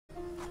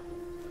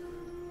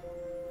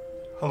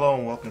Hello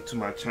and welcome to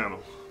my channel.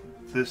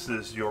 This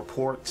is Your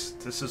Ports.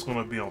 This is going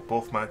to be on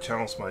both my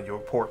channels, my Your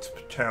Ports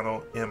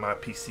channel and my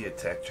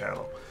PCATTACK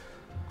channel.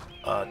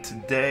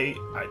 Today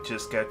I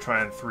just got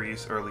Trine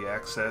 3's early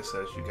access,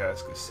 as you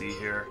guys can see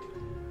here.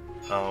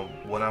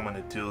 What I'm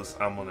going to do is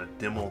I'm going to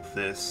demo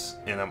this,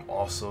 and I'm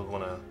also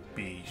going to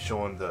be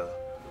showing the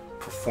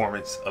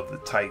performance of the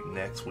Titan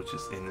X, which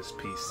is in this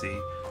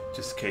PC.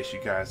 Just in case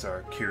you guys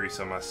are curious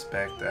on my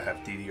spec, I have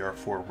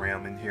DDR4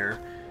 RAM in here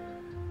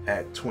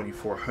at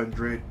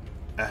 2400.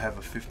 I have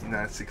a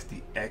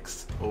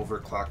 5960X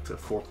overclocked to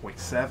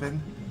 4.7.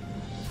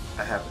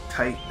 I have a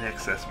Titan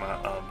X as my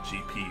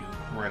GPU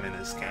running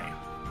this game.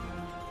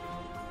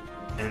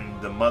 And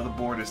the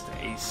motherboard is the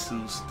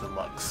Asus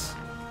Deluxe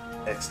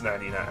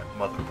X99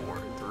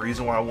 motherboard. The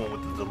reason why I went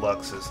with the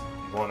Deluxe is,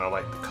 one, I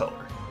like the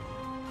color.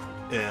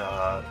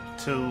 And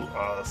two,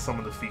 some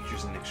of the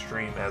features in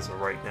Extreme as of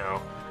right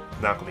now,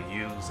 I'm not going to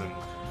use, and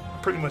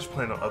pretty much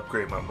plan on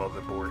upgrade my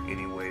motherboard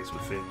anyways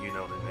within, the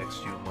next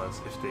few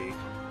months. If they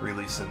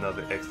release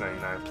another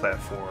X99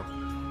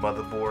 platform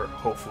motherboard,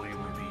 hopefully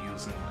we'll be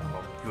using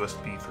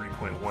USB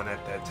 3.1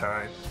 at that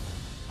time.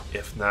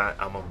 If not,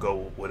 I'm gonna go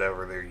with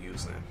whatever they're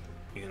using,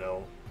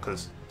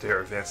 because they're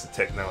advancing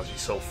technology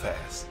so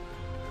fast.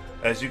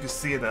 As you can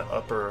see in the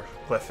upper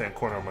left hand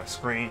corner of my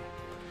screen,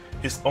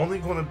 it's only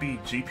going to be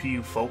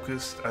GPU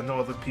focused. I know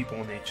other people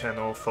on their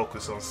channel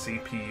focus on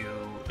CPU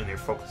and they're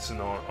focusing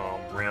on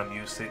RAM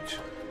usage.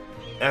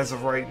 As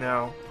of right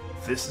now,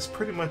 this is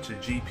pretty much a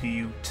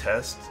GPU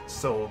test,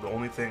 so the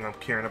only thing I'm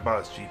caring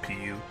about is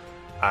GPU.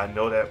 I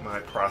know that my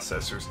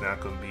processor is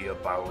not going to be a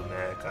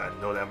bottleneck. I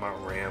know that my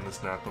RAM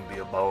is not going to be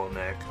a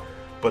bottleneck.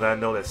 But I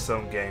know that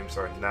some games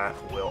are not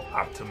well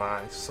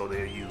optimized, so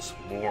they use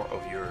more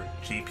of your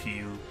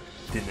GPU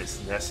than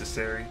is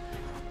necessary.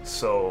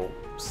 So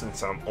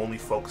since I'm only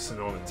focusing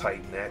on the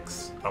Titan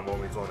X, I'm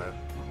only going to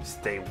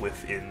stay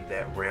within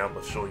that realm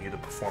of showing you the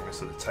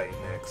performance of the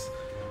Titan X.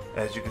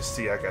 As you can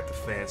see, I got the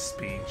fan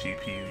speed,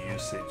 GPU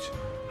usage,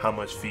 how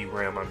much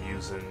VRAM I'm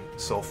using,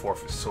 so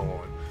forth and so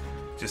on.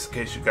 Just in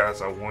case you guys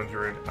are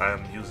wondering,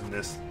 I'm using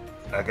this,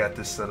 I got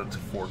this set up to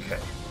 4K.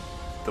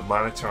 The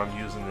monitor I'm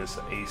using is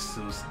an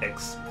Asus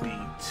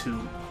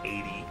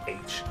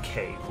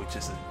XB280HK, which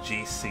is a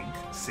G-Sync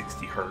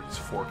 60Hz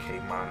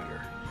 4K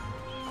monitor.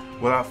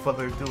 Without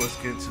further ado, let's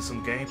get into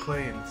some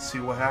gameplay and see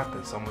what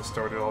happens. I'm going to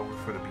start it over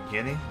from the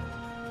beginning.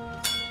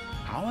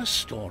 Our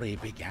story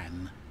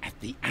began at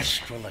the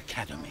Astral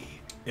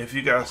Academy. If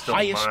you guys don't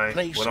mind,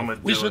 what I'm going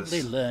to do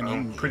is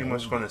I'm pretty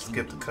much going to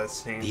skip the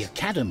cutscenes. The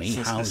Academy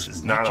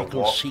housed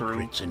magical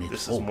secrets in its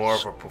This is more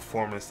of a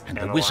performance, and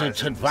the wizards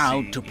had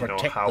vowed to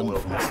protect them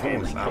from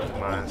falling.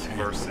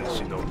 Versus,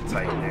 the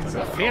Titan X.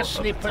 The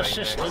fiercely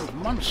persistent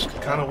monster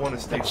kind of want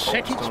to stay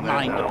set its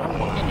mind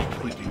on on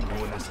completely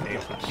ruin this game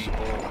for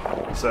people.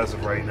 So as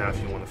of right now, if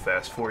you want to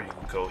fast forward, you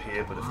can go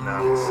ahead, but if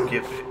not,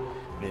 skip it.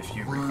 And if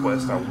you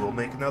request, I will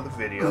make another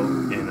video,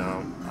 and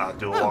I'll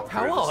do a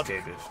walkthrough of this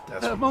game if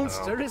that's the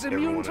monster is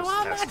immune to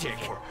our magic.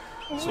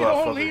 So with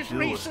all these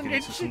recent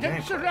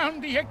incidents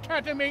around the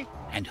Academy.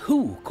 And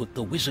who could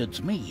the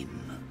wizards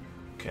mean?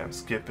 Okay, I'm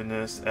skipping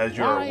this. As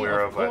you're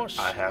aware of, I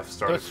have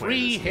started the playing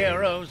three this game.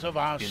 heroes of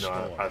our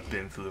story. I've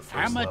been through the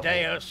first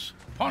Amadeus,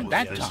 level.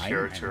 that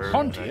time,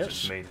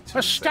 Pontius,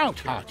 a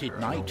stout-hearted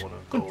knight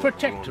and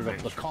protector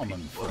of the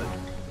common folk,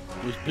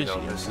 was busy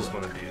this is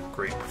going to be a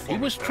great performance. He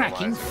was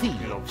tracking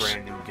thieves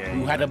brand new game,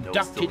 who had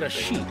abducted a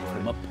sheep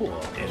from a poor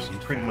and it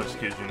pretty much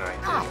gives you an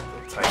idea of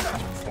the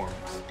Titan's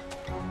performance.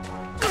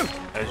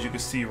 As you can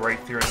see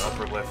right there in the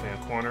upper left hand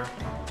corner,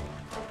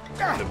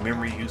 the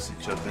memory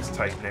usage of this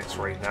Titan X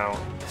right now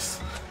is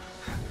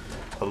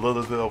a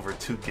little bit over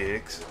 2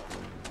 gigs,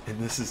 and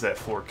this is at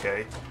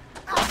 4K.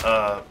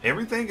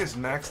 Everything is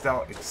maxed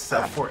out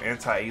except for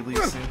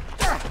anti-aliasing,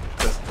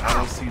 because I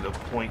don't see the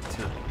point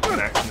to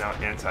maxing out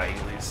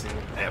anti-aliasing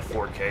at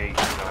 4K.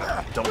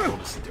 I don't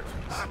notice the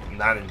difference.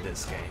 Not in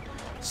this game.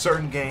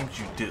 Certain games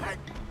you do,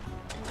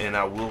 and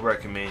I will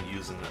recommend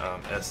using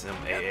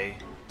SMAA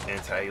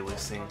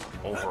anti-aliasing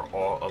over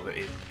all other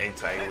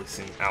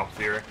anti-aliasing out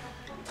there.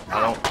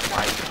 I don't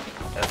like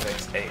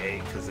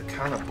FXAA because it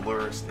kind of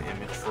blurs the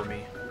image for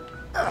me,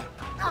 and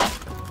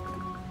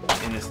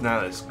it's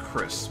not as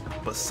crisp.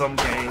 But some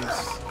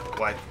games,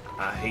 like,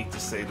 I hate to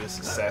say this,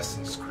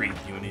 Assassin's Creed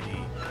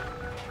Unity,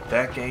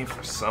 that game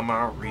for some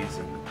odd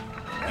reason,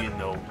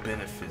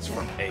 benefits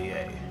from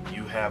AA.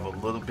 You have a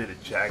little bit of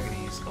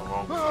jaggities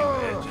along a few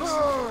edges.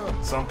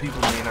 Some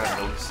people may not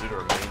notice it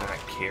or may not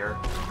care,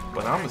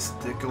 but I'm a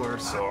stickler,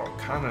 so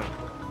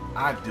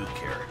I do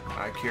care.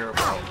 I care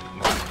about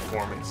my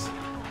performance,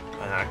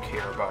 and I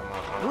care about my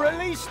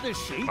Release the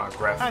sheep, my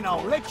graphical and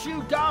I'll let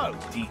you go.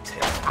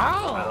 detail.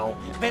 Oh,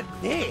 but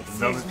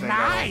this is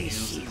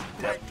nice.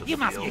 You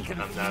must be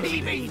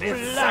conceiving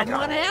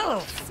someone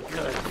else.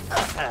 Good.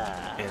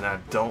 And I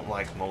don't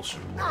like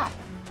motion blur.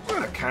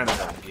 I kind of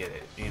don't get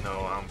it.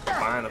 I'm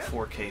buying a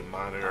 4K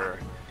monitor.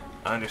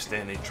 I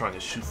understand they're trying to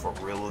shoot for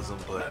realism,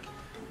 but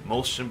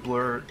motion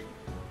blur,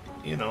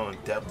 and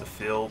depth of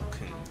field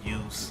can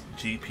use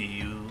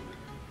GPU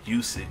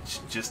usage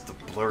just to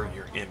blur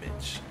your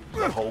image.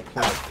 The whole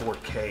point of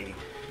 4K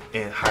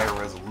and higher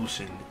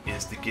resolution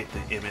is to get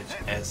the image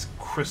as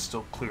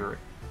crystal clear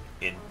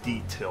and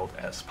detailed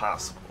as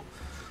possible.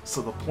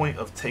 So the point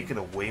of taking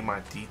away my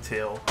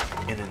detail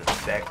in an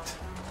effect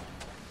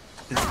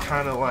is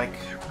kind of like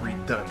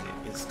redundant.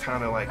 It's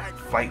kind of like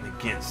fighting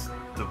against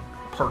the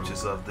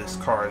purchase of this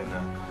card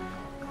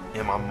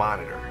in my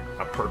monitor.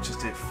 I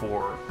purchased it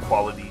for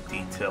quality,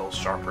 detail,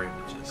 sharper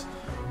images.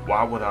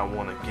 Why would I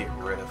want to get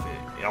rid of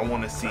it? I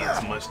want to see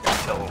as much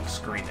detail on the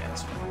screen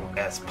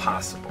as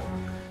possible.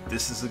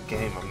 This is a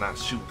game. I'm not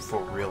shooting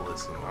for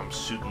realism. I'm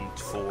shooting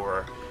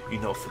for, you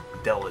know,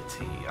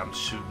 fidelity. I'm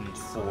shooting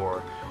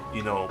for,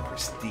 you know,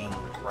 pristine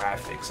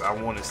graphics. I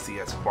want to see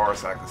as far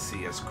as I can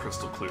see, as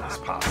crystal clear as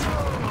possible.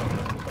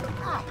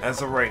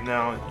 As of right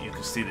now, you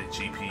can see the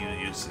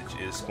GPU usage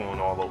is going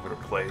all over the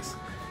place.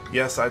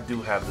 Yes, I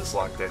do have this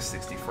locked at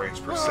 60 frames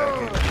per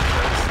second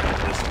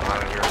because this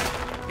monitor,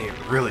 it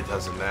really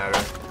doesn't matter.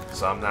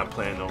 So I'm not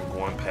planning on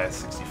going past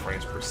 60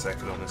 frames per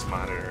second on this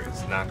monitor.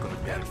 It's not going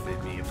to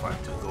benefit me if I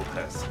do go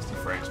past 60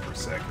 frames per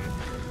second.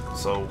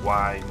 So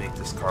why make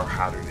this car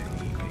hotter than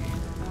need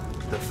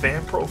be? The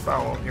fan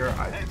profile on here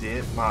I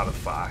did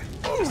modify,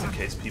 just in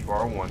case people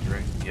are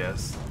wondering.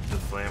 Yes, the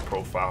fan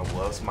profile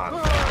was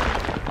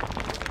modified.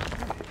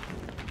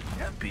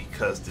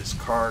 Because this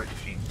card,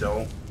 if you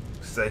don't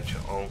set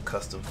your own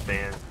custom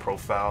fan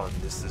profile, and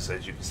this is,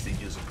 as you can see,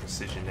 using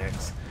Precision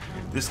X,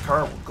 this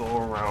card will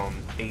go around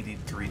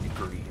 83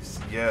 degrees.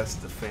 Yes,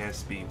 the fan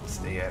speed will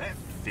stay at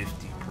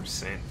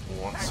 50%,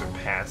 won't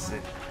surpass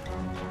it,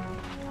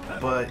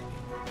 but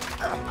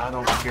I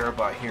don't care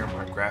about hearing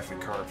my graphic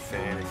card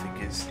fan. If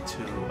it gets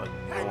too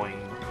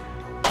annoying,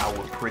 I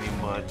would pretty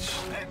much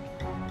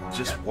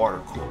just water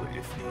cool it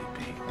if need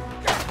be.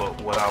 But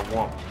what I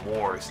want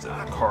more is the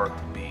card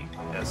to be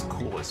as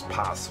cool as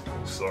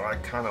possible. So I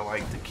kind of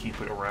like to keep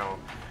it around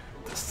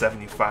the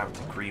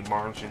 75-degree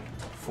margin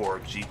for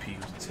GPU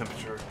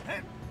temperature.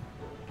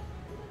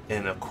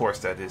 And of course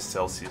that is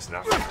Celsius,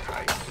 not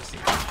Fahrenheit, just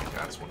in case you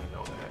guys want to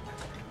know that.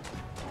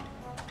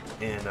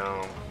 And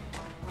I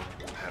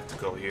have to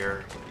go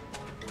here.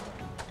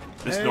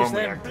 This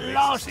normally activates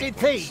the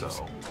sequence,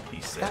 so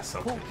he says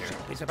something here.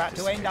 It's about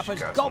to end up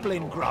as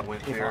goblin grub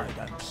if I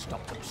don't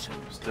stop them soon.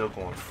 Still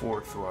going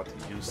forward throughout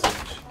the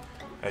usage.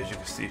 As you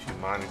can see, if you're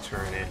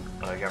monitoring it,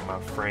 I got my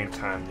frame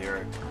time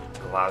there.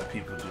 A lot of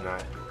people do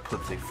not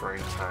put their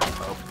frame time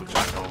up, which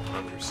I don't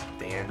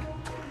understand.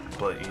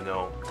 But you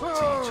know,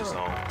 to each his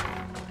own.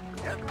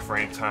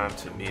 Frame time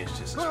to me is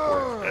just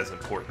as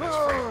important as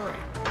frame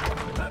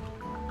rate.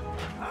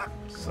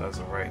 So as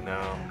of right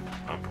now,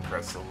 I'm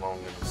progressing along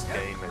in this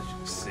game. As you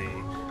can see,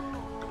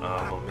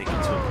 I'm gonna make it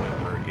to a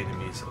point where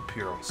enemies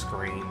appear on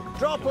screen.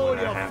 Drop all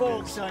your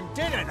forks and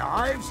dinner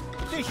knives.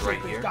 This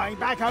ship is going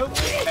back home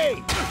with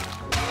me.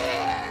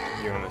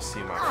 You're gonna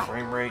see my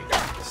frame rate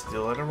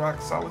still at a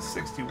rock solid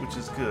 60, which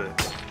is good.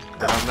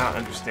 But I'm not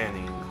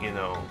understanding, you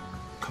know,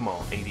 come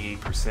on,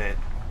 88%,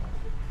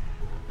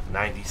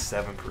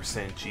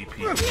 97%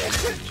 GPU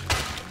usage.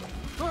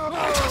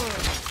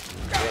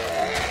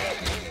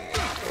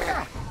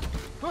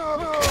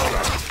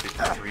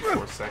 53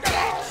 for a second.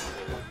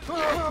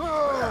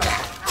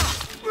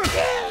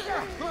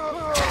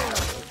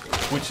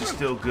 Which is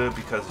still good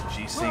because of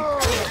G-Sync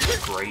is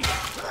great.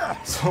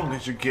 As long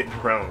as you're getting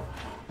around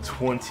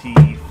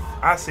 20,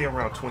 I say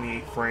around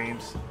 28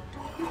 frames,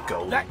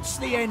 go. That's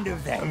the end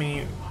of that. I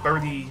mean,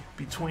 30,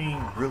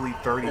 between really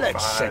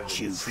 35 and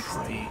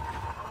 60.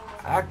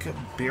 I could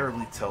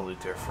barely tell the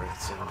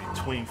difference in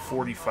between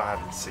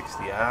 45 and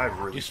 60. I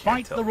really Despite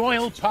can't tell the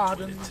royal the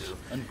pardons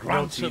and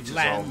grants of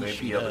land maybe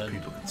she other earned,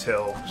 people could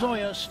tell,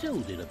 Zoya still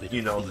did a bit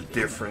you know, of the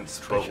thieving difference.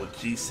 and But treasure. with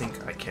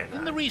G-Sync, I cannot.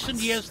 In the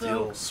recent years,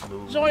 Still though,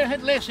 smooth. Zoya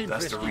had less That's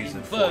interest the in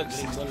reason for burgling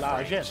 60 the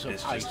largesse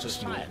frames. of high It's just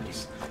the society.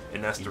 smoothness.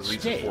 And that's the reason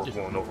Instead, for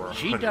going over 100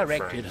 she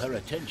directed frames. her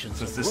attention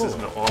Since to this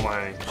isn't an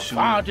online shooter,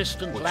 far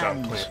distant which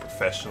I'm lands, playing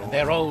professional,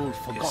 their old it's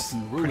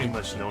forgotten pretty ruins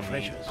much no and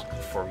need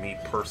treasures. for me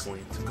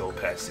personally to go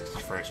past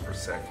 60 frames per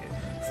second.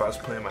 If I was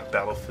playing my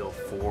Battlefield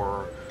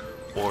 4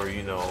 or,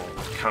 you know,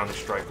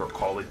 Counter-Strike or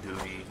Call of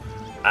Duty,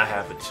 I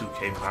have a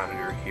 2K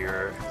monitor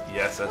here.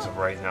 Yes, as of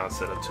right now, it's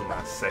set up to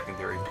my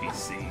secondary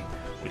PC,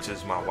 which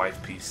is my wife's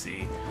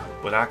PC,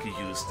 but I could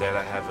use that.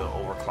 I have it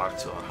overclocked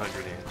to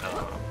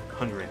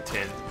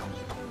 110.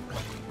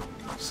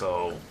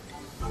 So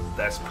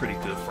that's pretty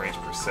good frames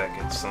per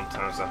second.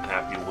 Sometimes I'm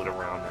happy with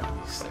around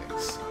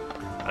 96.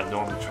 I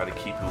normally try to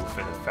keep it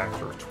within a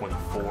factor of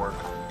 24,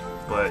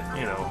 but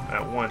you know,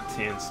 at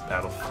 110's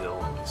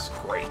Battlefield is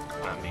great.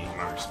 I mean,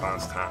 my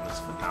response time is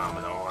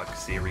phenomenal. I can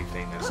see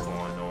everything that's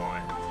going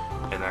on,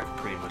 and I can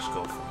pretty much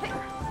go from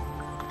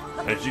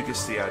there. As you can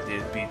see, I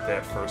did beat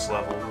that first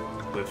level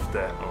with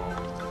that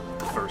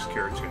the first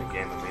character in the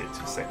game. I made it to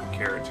the second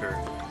character.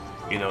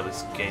 You know,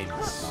 this game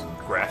is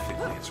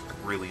graphically, it's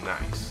really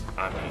nice.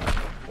 I mean,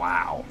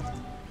 wow.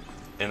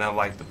 And I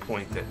like the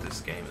point that this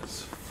game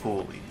is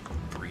fully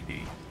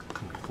 3D,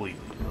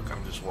 completely. Look,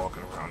 I'm just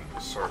walking around in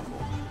a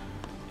circle.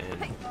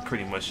 and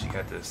pretty much you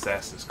got the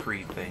Assassin's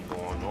Creed thing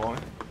going on,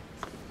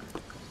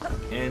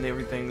 and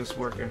everything is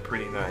working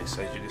pretty nice.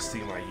 As you can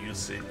see, my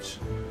usage.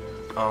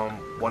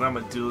 What I'm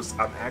gonna do is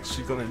I'm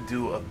actually gonna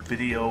do a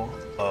video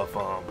of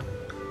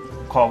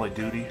Call of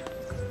Duty.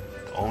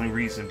 The only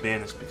reason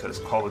being is because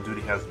Call of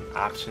Duty has an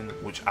option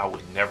which I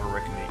would never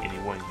recommend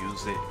anyone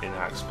use it, and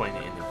I explain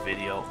it in the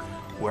video,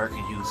 where I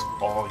can use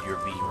all your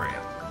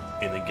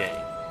VRAM in the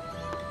game.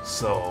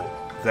 So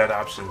that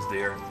option's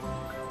there.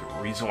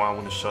 The reason why I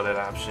want to show that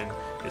option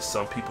is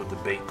some people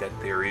debate that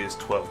there is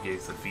 12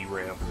 gigs of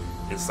VRAM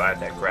inside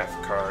that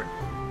graphic card.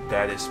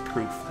 That is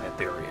proof that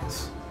there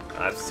is.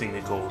 I've seen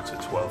it go to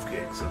 12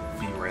 gigs of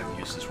VRAM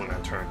usage when I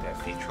turned that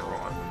feature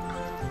on.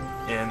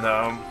 And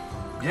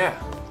yeah,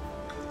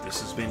 this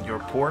has been Your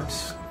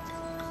Ports,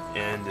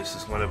 and this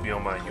is going to be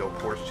on my Your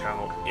Ports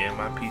channel and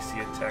my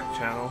PC Attack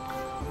channel.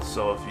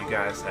 So if you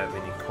guys have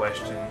any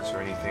questions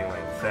or anything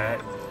like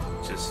that,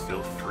 just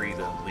feel free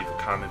to leave a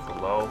comment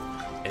below.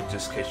 And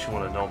just in case you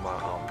want to know my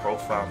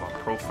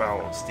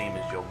profile on Steam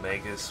is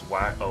Yomegas,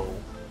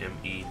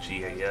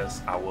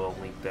 YOMEGAS. I will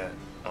link that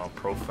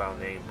profile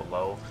name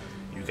below.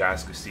 You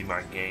guys can see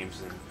my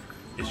games, and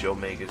it's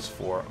Yomegas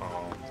for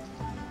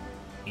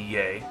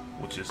EA,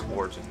 which is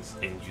Origins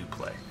and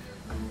Uplay,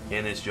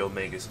 and it's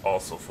Yomegas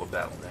also for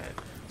Battle.net.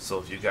 So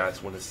if you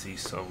guys want to see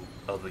some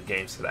of the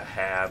games that I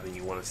have, and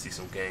you want to see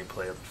some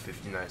gameplay of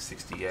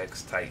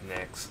 5960X, Titan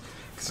X,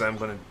 because I'm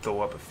going to throw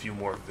up a few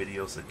more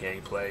videos of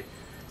gameplay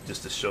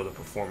just to show the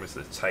performance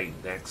of Titan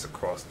X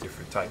across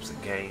different types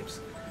of games,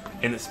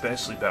 and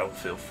especially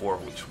Battlefield 4,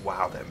 which,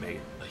 wow, that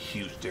made a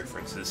huge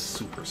difference. It's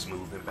super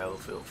smooth in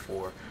Battlefield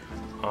 4.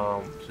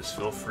 Just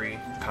feel free,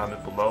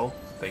 comment below.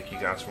 Thank you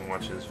guys for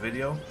watching this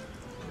video.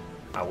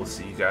 I will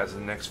see you guys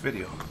in the next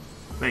video.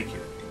 Thank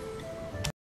you.